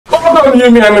Welcome to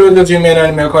Jhune Anime with the Jhune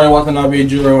Anime Akari Watanabe,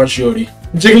 Jiro and Shiori.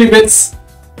 Jiggly Bits.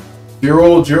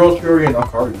 Jiro, Shiori, and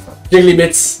Akari. Jiggly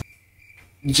Bits.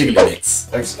 Jiggly Bits.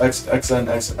 X.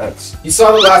 You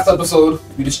saw the last episode.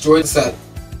 We destroyed the set.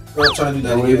 We're not trying to do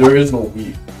that again. There is no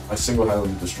we. I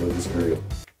single-handedly destroyed this area.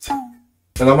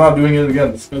 And I'm not doing it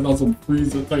again. It's on some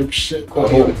freezer type shit. I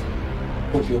hope.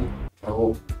 I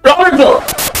hope.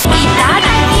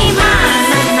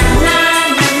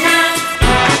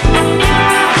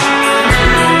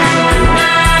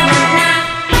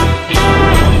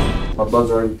 My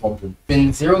blood's already pumping.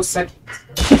 Been 0 seconds.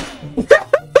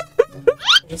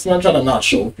 This man trying to not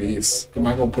show face. Am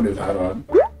I gonna put his hat on?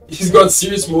 He's got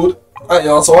serious mood. Alright,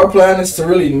 y'all. So our plan is to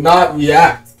really not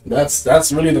react.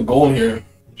 That's really the goal here.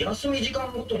 Yo,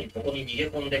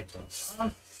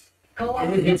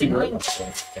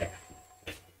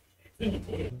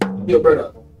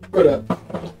 brother.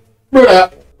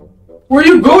 Where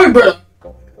you going, brother?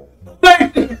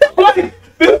 Like,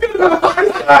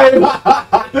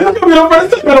 this is gonna be the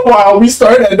first time in a while we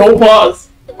start and don't pause.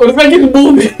 But it's like it's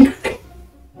moving.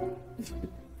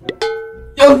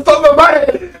 Yo, something about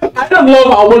it. I just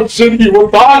love how much shit he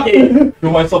was talking.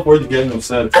 Feel myself already getting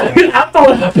upset. After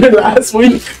what happened last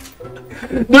week,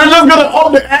 they're just gonna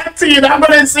up the ante and I'm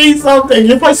gonna see something.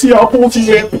 If I see a whole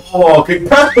shit. Oh, okay,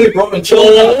 press play, bro, and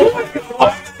chill.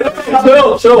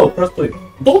 Chill, press play.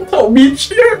 Don't tell me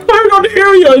they're clearing on the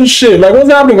area and shit. Like, what's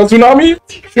happening? A tsunami?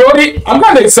 Shiori, I'm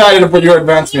kind of excited for your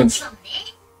advancements.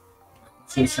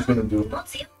 See what she's gonna do.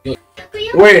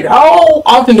 Wait, how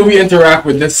often do we interact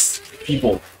with this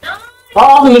people?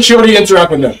 How often does Shiori interact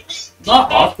with them?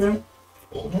 Not often.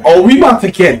 Oh, we about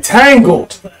to get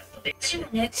tangled. She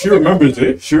remembers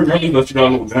it. She remembers that she got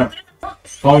a little damn.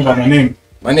 Call me by my name.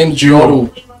 My name's Jiro.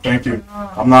 Thank you.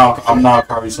 I'm not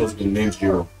Khazie Socials. The name's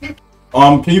Jiro.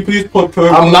 Can you please put her?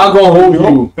 I'm not gonna hold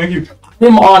you. Thank you.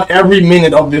 I'm on every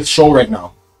minute of this show right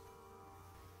now.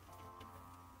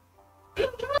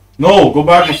 No, go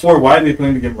back before. Why are they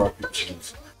playing the game Rock?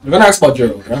 You're gonna ask about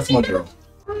Jiro.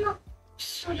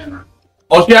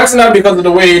 Oh, she asking that because of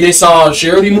the way they saw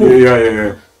Shiori move?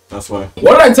 Yeah. That's why.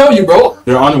 What did I tell you, bro?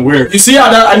 They're unaware. You see how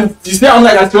that? I'm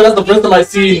like, I swear that's the first time I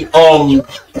seen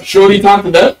Shiori talk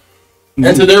to them,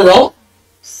 enter their realm.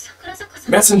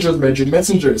 Messengers, Reggie.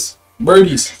 Messengers.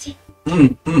 Birdies.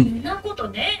 Don't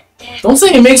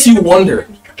say it makes you wonder,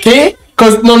 okay?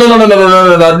 Cause no, don't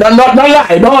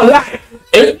lie.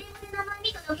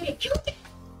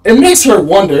 It makes her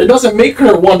wonder. It doesn't make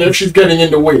her wonder if she's getting in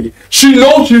the way. She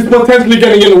knows she's potentially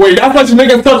getting in the way. That's why she's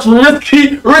making such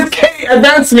risky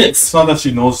advancements. It's not that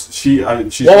she knows. She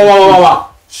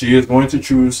is going to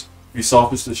choose the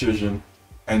selfish decision,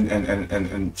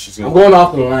 and she's gonna. I'm going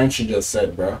off the line she just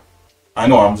said, bro. I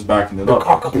know. I'm just backing it up.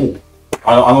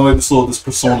 I don't like this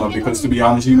persona because, to be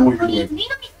honest, you know what you're doing.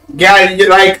 Yeah,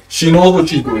 like she knows what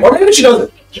she's doing. Or maybe she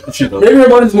doesn't. She does. Maybe her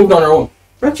body's moved on her own.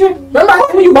 Remember I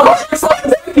told you about her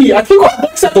psyche? I took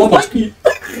her psyche.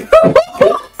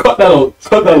 Cut that out.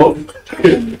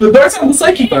 The dark side of the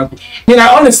psyche, man. I mean,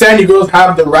 I understand you girls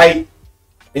have the right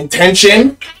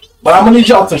intention, but I'm gonna need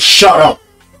y'all to shut up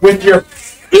with your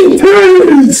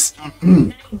intentions.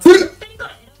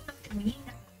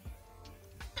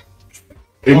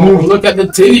 Hey, move. Look at the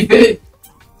titty fit.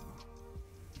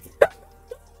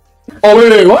 Oh,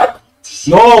 wait, what?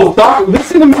 No, stop.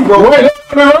 Listen to me, bro. Wait.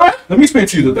 Let me explain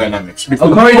to you the dynamics.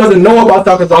 Akari doesn't know about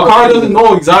Takazaki. Akari doesn't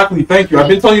know exactly. Thank you. I've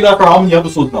been telling you that for how many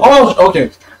episodes now? Oh, okay.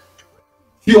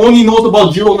 He only knows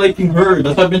about Jiro liking her.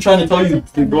 That's what I've been trying to tell you.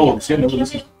 Hey, bro, she never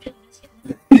listens.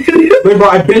 Wait, bro,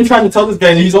 I've been trying to tell this guy,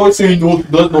 and he's always saying no,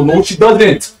 she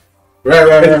doesn't.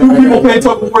 Right. And two people playing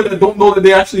tug of war that don't know that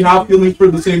they actually have feelings for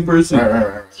the same person.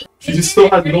 Right. She just still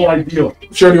has no idea.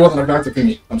 Surely wasn't a factor for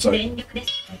me. I'm sorry.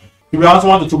 To be honest, I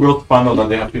want the two girls to find out that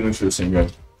they have feelings for the same guy.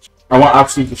 I want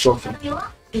absolute destruction. I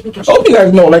hope you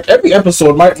guys know, like every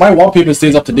episode, my wallpaper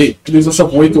stays up to date. There's just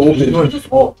stuff way too open.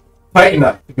 Oh, tighten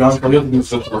that. To be honest, all you have to do is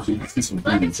just so you can see some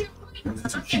breathing. See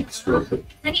some cheeks real quick.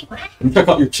 Let me check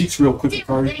out your cheeks real quick,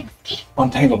 Akari.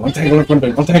 Untangle in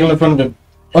front of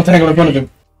him.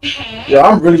 Yeah,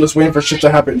 I'm really just waiting for shit to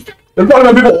happen. There's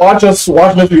probably people watching this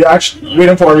reaction,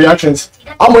 waiting for our reactions.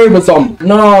 I'm waiting for some.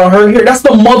 No, her hair. That's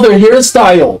the mother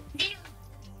hairstyle.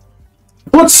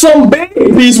 Put some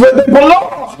babies where they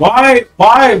belong. Why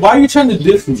are you trying to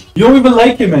diss me? You don't even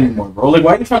like him anymore, bro. Like,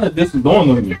 why are you trying to diss me? Don't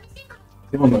annoy me.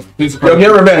 Please, yo, get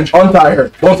revenge. Untie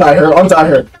her. Don't tie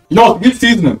her. No, keep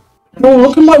teasing him. Bro,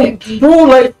 look at my bro.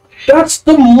 Like, that's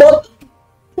the mother.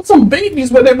 Put some babies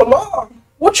where they belong.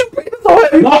 What you breathing so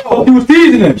heavy? No, he was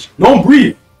teasing him. Don't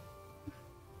breathe.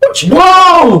 What you?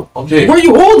 Whoa! Okay. What are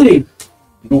you holding?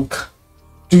 Luke,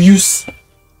 do you?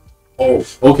 Oh,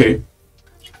 Okay.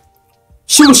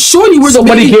 She was shorty where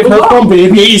somebody the give her some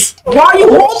babies. Why are you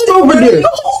holding over there?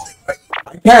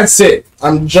 I can't sit.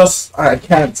 I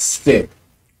can't sit.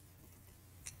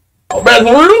 Oh, man,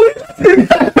 really?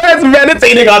 Man's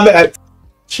meditating on that.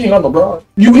 She ain't on the bra.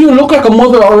 You look like a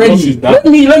mother already. Let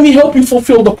me help you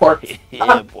fulfill the part.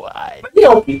 Yeah, boy. Let me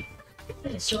help you.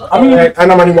 I mean, I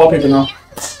know my new wallpaper now.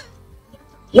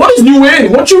 What is you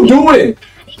in? What you doing?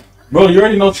 Bro, you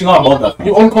already know she's not about that.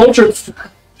 You uncultured.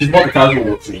 She's about the casual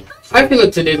look scene. I feel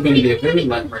like today's gonna be a very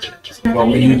light version. Well,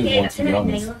 we needed one, to be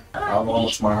honest. I don't know how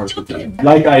much my heart could take.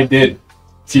 Like I did.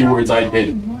 Keywords I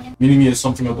did. Minimi is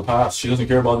something of the past. She doesn't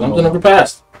care about them. Something of the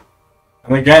past.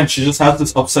 And again, she just has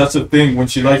this obsessive thing. When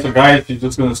she likes a guy, she's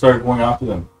just gonna start going after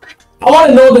them. I want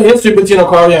to know the history between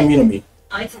Akari and Minami.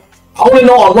 I want to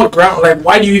know on what ground, like,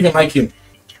 why do you even like him?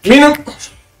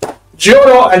 Minami,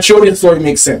 Jhune and Shori's story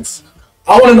makes sense.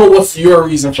 I want to know what's your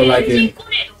reason for liking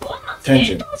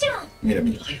Tenjin,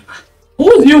 Minami.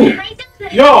 Who is you?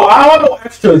 Yo, I want no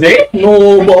extras, eh?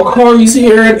 No, but Akari's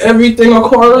here and everything.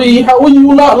 Akari, how will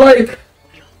you not like?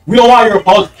 We don't want your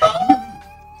apology.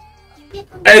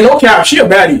 Hey, no cap, she a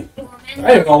baddie.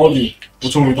 I ain't gonna hold you.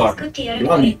 Which one we talking?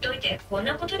 Blondie.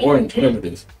 Orange, whatever it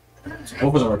is.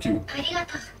 Both of them are cute.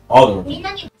 All of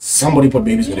them. Somebody put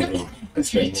babies with it. I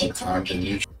spend more time than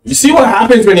you. You see what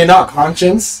happens when you're not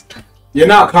conscious? You're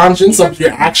not conscious of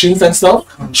your actions and stuff.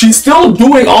 She's still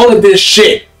doing all of this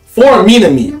shit for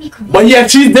Minami, but yet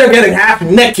she's there getting half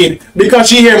naked because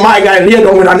she hear my guy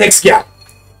Leon with our next guy.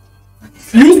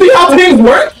 You see how things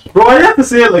work? Bro, I have to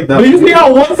say it like that. Do you see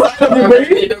how one side of your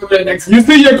brain? You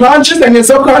see your conscious and your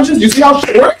subconscious? You see how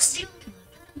shit works?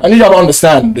 I need y'all to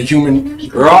understand the human.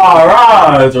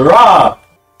 Rah, it's rah.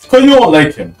 Because you don't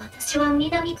like him.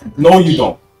 No, you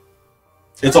don't.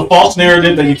 It's a false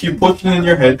narrative that you keep pushing in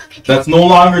your head that's no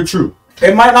longer true.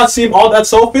 It might not seem all that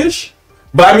selfish,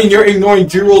 but I mean, you're ignoring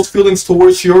Jiro's feelings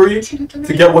towards Shiori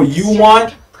to get what you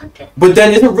want. But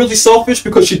then is it really selfish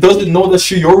because she doesn't know that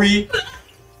Shiori...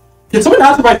 Can someone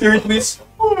answer my theory, please?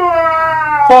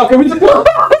 Fuck, can we discuss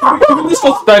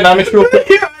the dynamics real quick?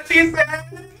 She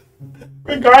said,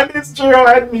 regardless, Jiro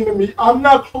and Minami, I'm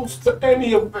not close to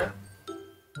any of them.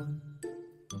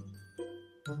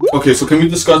 Okay, so can we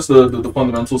discuss the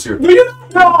fundamentals here? Do you know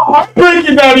how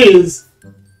heartbreaking that is?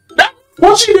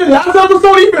 What she did last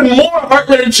episode even more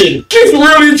heart-wrenching. She's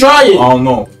really trying. I don't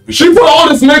know. She put all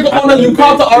this makeup on and you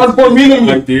caught the odds for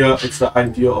Minami. It's the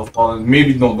idea of falling.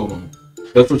 Maybe no.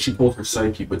 That's what she told her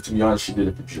psyche, but to be honest, she did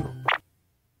it for Jiro.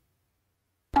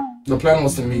 The plan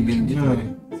was to meet Minami.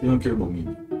 Yeah, she don't care about me.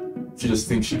 She just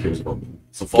thinks she cares about me.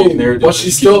 It's a false narrative. But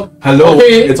she's still... Hello?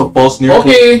 Okay. It's a false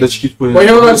narrative that she keeps putting... But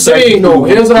here's what I'm saying, though.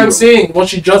 Here's what I'm saying. What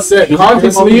she just said.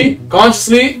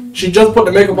 Consciously, she just put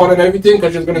the makeup on and everything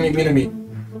because she's going to meet Minami.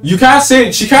 You can't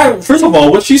say... She can't... First of all,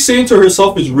 what she's saying to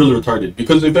herself is really retarded.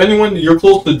 Because if anyone... You're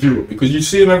close to Jiro. Because you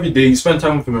see him every day. You spend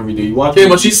time with him every day. You watch him. Okay,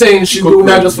 but she's saying she's doing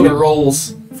that just for the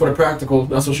roles. For the practical.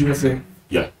 That's what she was saying.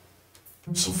 Yeah.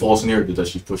 It's a false narrative that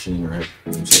she's pushing in her head.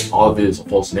 All of it is a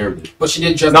false narrative. But she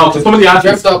did dress now, up. to somebody asked,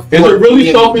 is it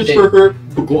really selfish for her? her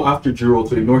to go after Jiro,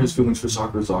 to ignore his feelings for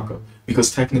Sakurazaka?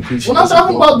 Because technically she We're not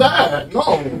talking about that. No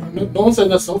one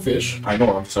said that's selfish. I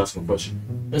know, I'm just asking a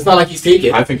question. It's not like he's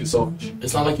taken. I think it's selfish.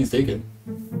 It's not like he's taken.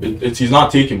 He's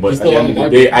not taken, but at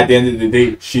the end of the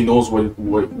day, she knows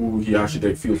who he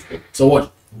actually feels for. So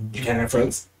what? You can't have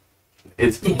friends?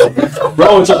 It's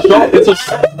bro, it's a show. It's a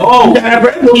show. No. You can't have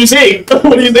friends? What do you say?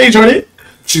 What do you say, Jordan?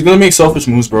 She's gonna make selfish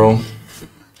moves, bro.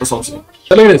 That's what I'm saying.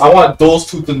 Look at this. I want those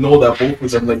two to know that both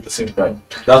of them like the same guy.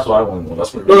 That's what I want to know.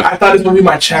 That's what. Look, I thought this would be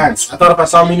my chance. I thought if I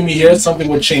saw Minami here, something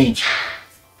would change.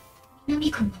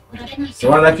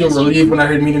 So I feel relieved when I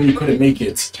heard Minami couldn't make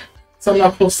it. So I'm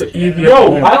not close to either.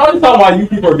 Yo, I don't understand why you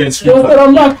people are getting screwed up.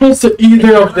 I'm not close to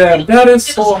either of them. That is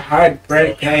so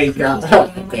heartbreaking.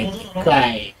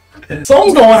 Okay.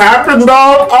 Something's gonna happen,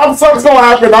 dog. Something's gonna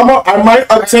happen. I might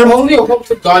attempt. Only hope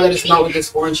to God that it's not with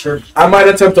this orange shirt. I might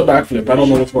attempt a backflip. I don't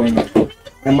know what's going on.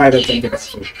 I might attempt a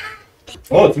backflip.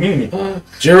 Oh, it's me.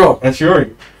 Jiro. And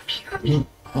Shiori.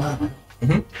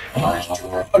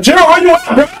 Jiro, where you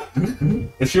at, bro?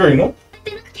 It's Shiori, no?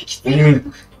 What do you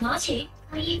mean? What do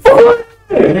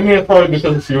you mean it's probably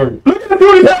because of Shiori? Look at the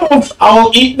booty devils. I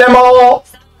will eat them all.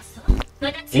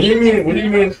 What do you mean? What do you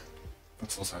mean? I'm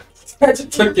so sorry. I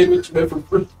just took it with you for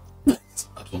free.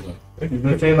 You've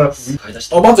been saying that for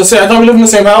weeks. I'm about to say, I thought we live in the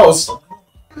same house.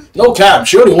 No cap,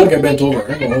 she already won't get bent over.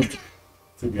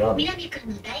 To be honest.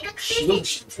 You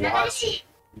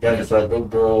gotta decide, good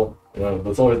girl. Yeah,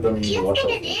 that's always done me. Watch out.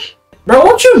 Bro,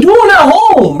 what you doing at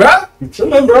home, bro? You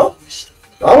chillin', bro?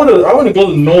 I wanna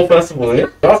go to No Festival, eh?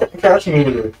 Y'all can catch me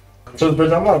over there. So,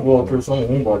 bitch, I'm not going through some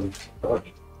anybody.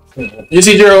 You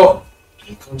see, Gerald?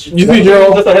 You see,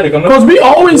 Gerald? Because we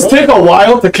always take a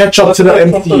while to catch up to the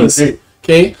MCs.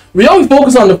 Okay? We always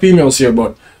focus on the females here,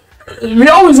 but we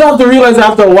always have to realize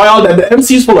after a while that the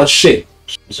MC's full of shit.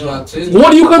 What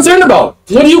are you concerned about?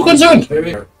 What are you concerned?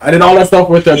 I did all that stuff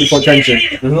with her before tension.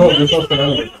 There's no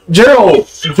finality.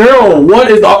 Gerald,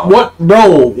 what is up? What,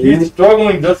 bro? He's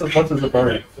struggling just as much as the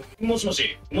party. She's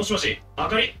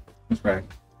crying.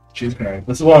 She's crying.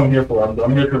 This is what I'm here for.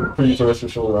 I'm here for you to rest your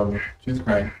shoulder on me. She's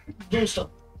crying.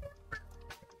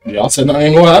 Y'all said nothing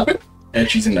ain't gonna happen? And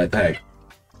she's in that tag.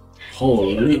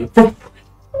 Holy.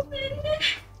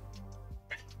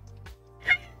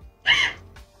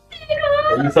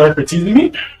 Are you sorry for teasing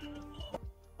me?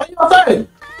 What you outside?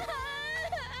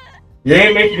 You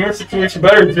ain't making your situation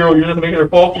better, Zero. You're just making her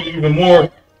fall for you even more.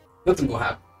 Nothing gonna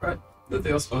happen, right?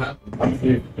 Nothing else gonna happen. I'm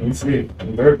safe. I'm safe.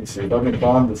 I'm very safe. I've been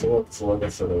bombed this whole episode like I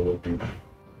said I would be. That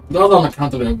was on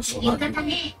account of the episode, not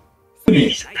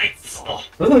you.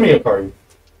 Doesn't mean a party.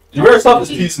 You better stop this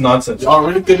piece of nonsense. Y'all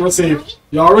really think we're safe?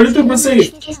 Y'all really think we're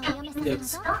safe?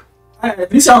 Yes.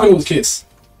 At least y'all can was kiss.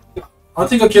 I'll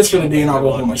take a kiss for the day and I'll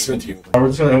go home, I swear to you. We're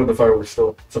just gonna end with the fireworks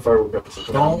still. It's a firework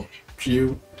episode. Don't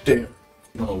you dare. You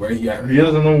don't know where he at. He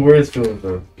doesn't know where his feelings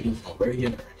are. He doesn't know where he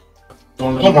at.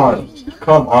 Don't let Come him on.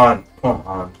 Come on. Come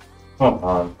on. Come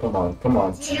on. Come on. Come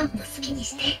on.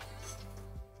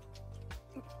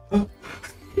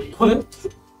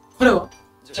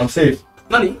 I'm safe.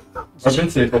 Nani? I've been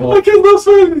safe the whole. I can't stop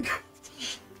sweating.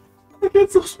 I can't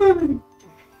stop sweating.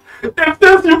 If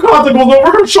this yukata goes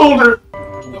over her shoulder.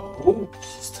 No,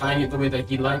 she's tying it the way that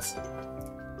he likes it.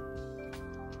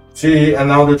 See, and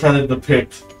now they're trying to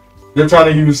depict. They're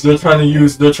trying to use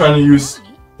depictions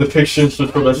to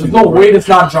prevent. There's no way it's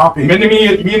not dropping.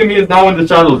 Minami is now in the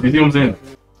shadows. You see what I'm saying?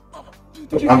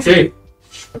 I'm safe.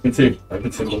 I've been safe. I've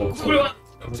been safe the whole time.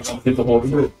 I'm safe the whole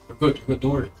time. We're good. We're good.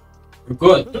 Don't worry. We're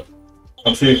good.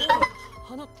 I'm safe.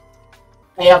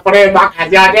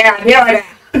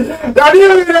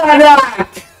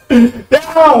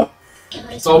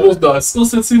 It's almost done. Still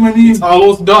sits in my knees. It's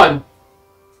almost done.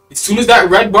 As soon as that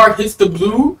red bar hits the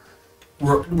blue,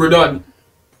 we're done.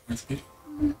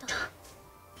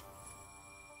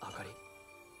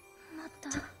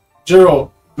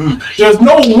 Jiro. There's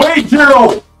no way,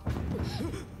 Jiro.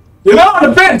 You're not on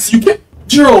the fence. You can't.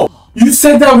 Jiro. You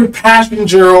said that with passion,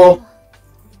 Jiro.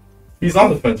 He's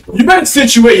on the fence, bro. You better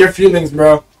situate your feelings,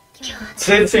 bro.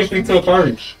 Say the same thing to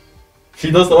Akari. She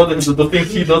does the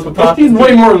things he does with But she's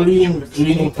way more leaning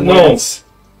towards.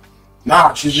 No.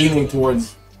 Nah, she's leaning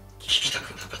towards.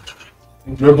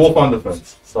 You're both on the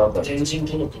fence. Stop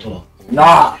that.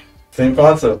 Nah. Same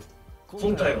concept.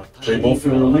 They both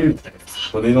feel relieved,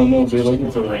 but they don't know if they like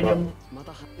each other or not.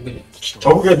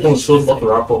 Oh, we guys doing shows about the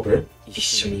wrap up, right?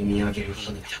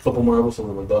 Couple more episodes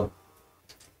and we're done.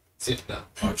 Sit down.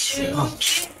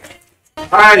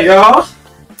 Alright, y'all.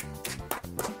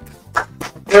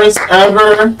 First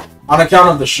ever on account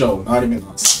of the show, not even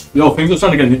us. Yo, things are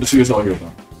starting to get serious out here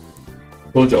now.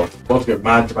 Told y'all, let's get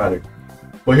mad dramatic.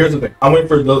 But here's the thing, I'm waiting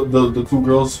for the two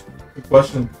girls in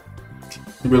question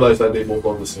to realize that they both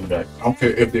love the same guy. I don't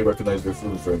care if they recognize their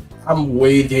feelings for him. I'm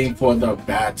waiting for the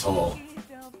battle.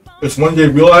 It's when they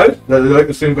realize that they like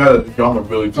the same guy that the drama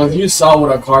really Because does. you saw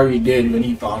what Akari did when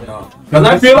he found out. Because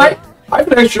I feel like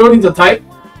Shorty's the type.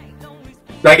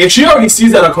 Like, if she already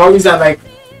sees that Akari's at like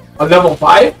a level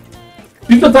 5,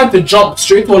 she's the type to jump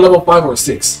straight to a level 5 or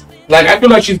 6. Like, I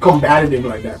feel like she's combative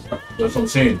like that. That's what I'm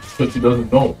saying, because she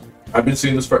doesn't know. I've been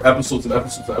saying this for episodes and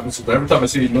episodes and episodes. Every time I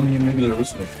say it, none of you maybe they're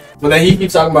listening. But then he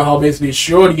keeps talking about how basically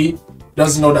Shorty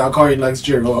doesn't know that Akari likes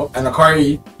Jiro, and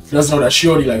Akari doesn't know that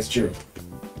Shorty likes Jiro.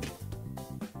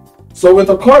 So with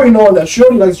Akari knowing that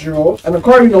Shorty likes Jiro, and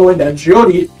Akari knowing that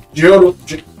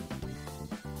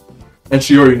And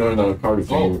she already knows that Akari's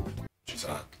Oh. She's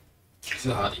hot. She's a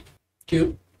hottie.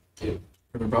 Cute. Cute.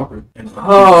 and proper.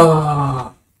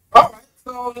 Ah. Alright,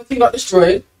 so nothing got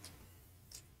destroyed.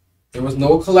 There was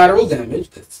no collateral damage.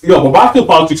 Yo, but back to the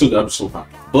politics of the episode, man.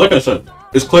 But like I said,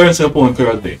 it's clear and simple and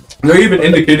clear as day. They're even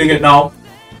indicating it now.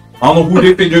 I don't know who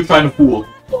they think they're trying to fool.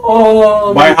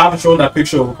 By having shown that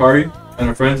picture of Akari and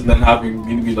her friends and then having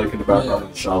me to be like in the background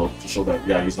in the shadow to show that,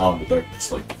 yeah, he's not in the dark.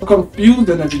 It's like, I'm confused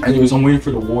and everything. anyways, I'm waiting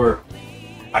for the war.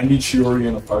 I need Shiori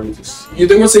and Akari to see. You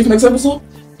think we're safe next episode?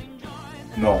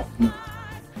 No.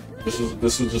 This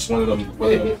is just one of them.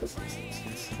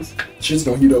 Shit's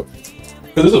gonna heat up.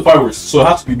 Because this is fireworks, so it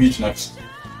has to be beach next.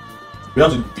 We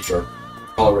have to do beach shark.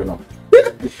 All right now.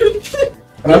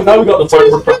 And now we got the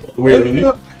firework part of the way, really.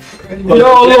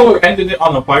 Yo, Look, ended it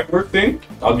on the firework thing,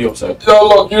 I'll be upset. Yo,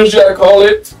 look, usually I call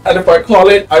it, and if I call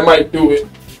it, I might do it.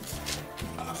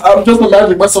 I'm just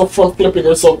imagining myself front flipping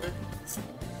or something.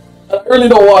 I really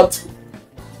don't want to.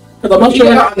 Because I'm not sure.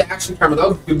 On the action camera, that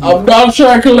was good. I'm not sure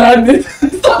I can land it.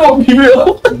 That won't be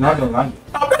real. You're not gonna land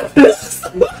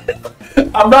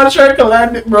I'm not sure I can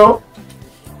land it, bro.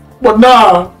 But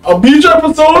nah, a beach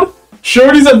episode,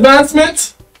 Shorty's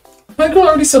advancement. My girl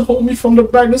already said hold me from the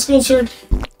back. Let's go, sir.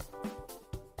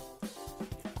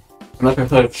 I'm not gonna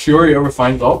tell you if Shuri ever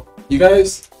finds out. You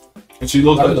guys, And she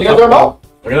looks at you guys are about?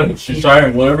 Again, she's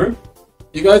trying whatever.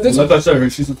 You guys, this Like I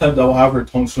said, she's the type that will have her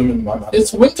tongue swimming in my mouth.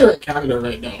 it's winter in Canada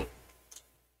right now.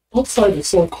 Outside is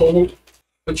so cold.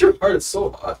 But your heart is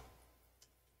so hot.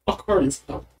 Fuck parties.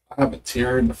 I have a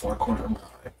tear in the far corner of my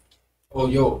eye. Oh,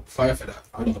 yo, fire for that.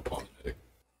 I'm apologetic.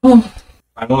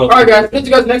 I know. Alright, guys. See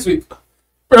you guys next week.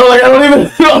 Bro, like I don't even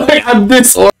feel like I'm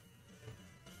this.